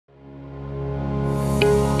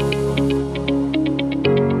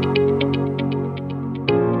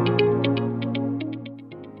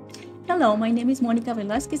Hello, my name is Monica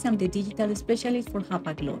Velasquez. I'm the digital specialist for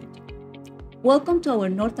Hapag-Lloyd. Welcome to our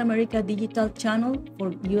North America digital channel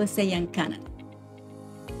for USA and Canada.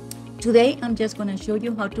 Today, I'm just going to show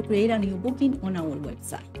you how to create a new booking on our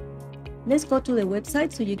website. Let's go to the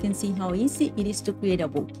website so you can see how easy it is to create a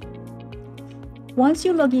booking. Once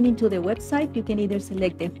you log in into the website, you can either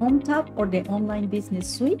select the Home tab or the Online Business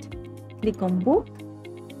Suite, click on Book,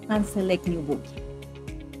 and select New Booking.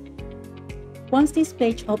 Once this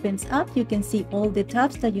page opens up, you can see all the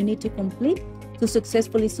tabs that you need to complete to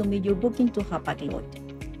successfully submit your booking to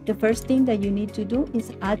Hapag-Lloyd. The first thing that you need to do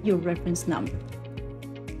is add your reference number.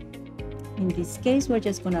 In this case, we're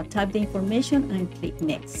just going to type the information and click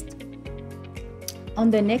Next. On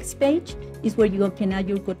the next page is where you can add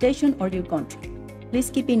your quotation or your contract. Please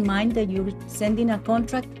keep in mind that you're sending a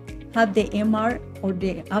contract, have the MR or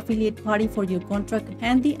the affiliate party for your contract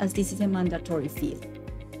handy, as this is a mandatory field.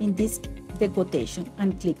 In this the quotation,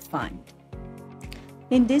 and click Find.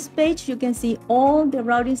 In this page, you can see all the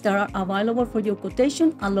routings that are available for your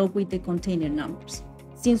quotation along with the container numbers.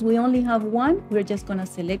 Since we only have one, we're just going to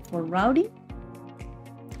select for routing,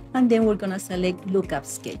 and then we're going to select Lookup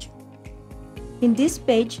Schedule. In this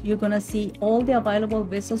page, you're going to see all the available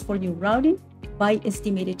vessels for your routing by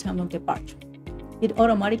estimated time of departure. It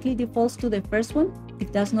automatically defaults to the first one.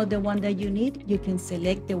 If that's not the one that you need, you can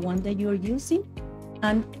select the one that you're using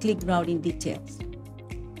and click Routing Details.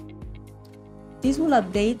 This will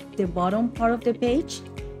update the bottom part of the page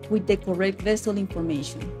with the correct vessel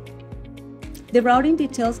information. The routing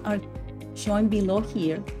details are shown below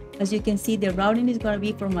here. As you can see, the routing is going to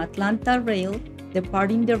be from Atlanta Rail,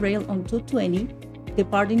 departing the rail on 220,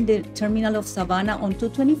 departing the terminal of Savannah on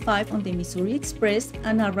 225 on the Missouri Express,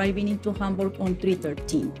 and arriving into Hamburg on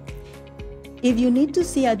 313. If you need to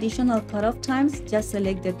see additional cutoff times, just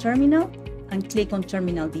select the terminal and click on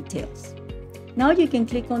Terminal Details. Now you can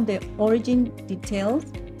click on the Origin Details.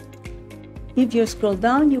 If you scroll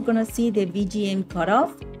down, you're going to see the VGM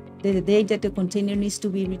cutoff, the date that the container needs to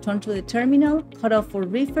be returned to the terminal, cutoff for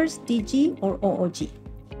reefers, DG, or OOG.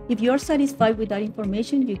 If you're satisfied with that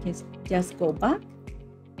information, you can just go back.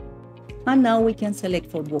 And now we can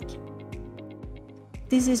select for booking.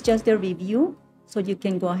 This is just the review, so you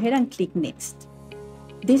can go ahead and click Next.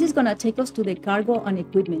 This is going to take us to the Cargo and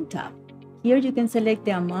Equipment tab. Here you can select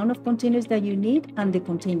the amount of containers that you need and the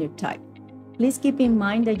container type. Please keep in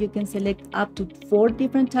mind that you can select up to 4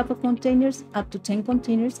 different types of containers, up to 10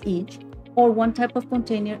 containers each, or one type of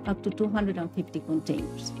container up to 250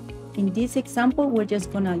 containers. In this example, we're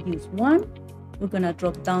just going to use one. We're going to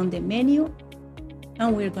drop down the menu,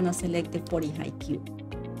 and we're going to select the 40 high cube.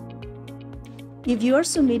 If you are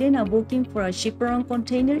submitting a booking for a shipper-owned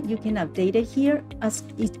container, you can update it here as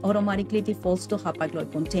it automatically defaults to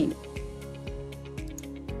Hapag-Lloyd container.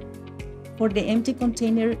 For the empty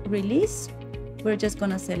container release, we're just going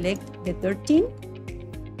to select the 13,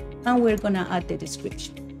 and we're going to add the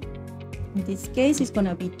description. In this case, it's going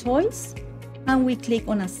to be toys, and we click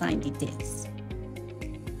on Assign Details.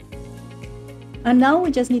 And now we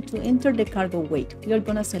just need to enter the cargo weight. We are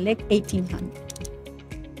going to select 1800,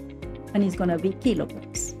 and it's going to be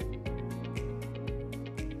kilograms.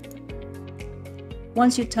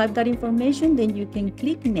 Once you type that information, then you can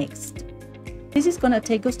click Next. This is going to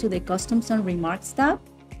take us to the Customs and Remarks tab.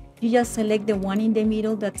 You just select the one in the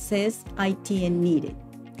middle that says ITN needed.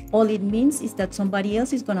 All it means is that somebody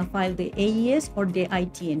else is going to file the AES or the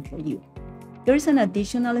ITN for you. There is an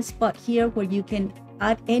additional spot here where you can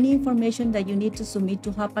add any information that you need to submit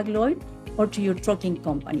to Hapag-Lloyd or to your trucking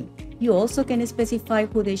company. You also can specify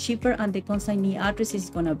who the shipper and the consignee address is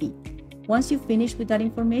going to be. Once you finish with that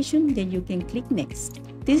information, then you can click Next.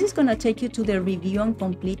 This is going to take you to the Review and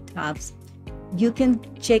Complete tabs. You can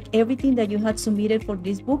check everything that you had submitted for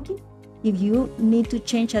this booking. If you need to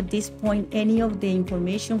change at this point any of the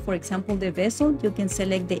information, for example, the vessel, you can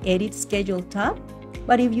select the Edit Schedule tab.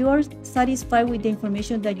 But if you are satisfied with the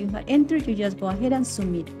information that you had entered, you just go ahead and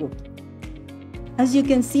submit booking. As you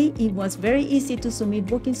can see, it was very easy to submit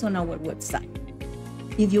bookings on our website.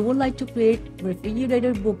 If you would like to create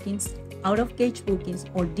refrigerated bookings, out-of-gauge bookings,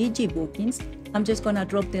 or DG bookings, I'm just going to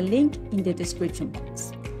drop the link in the description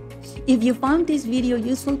box. If you found this video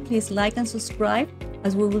useful, please like and subscribe,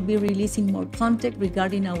 as we will be releasing more content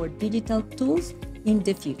regarding our digital tools in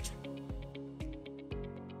the future.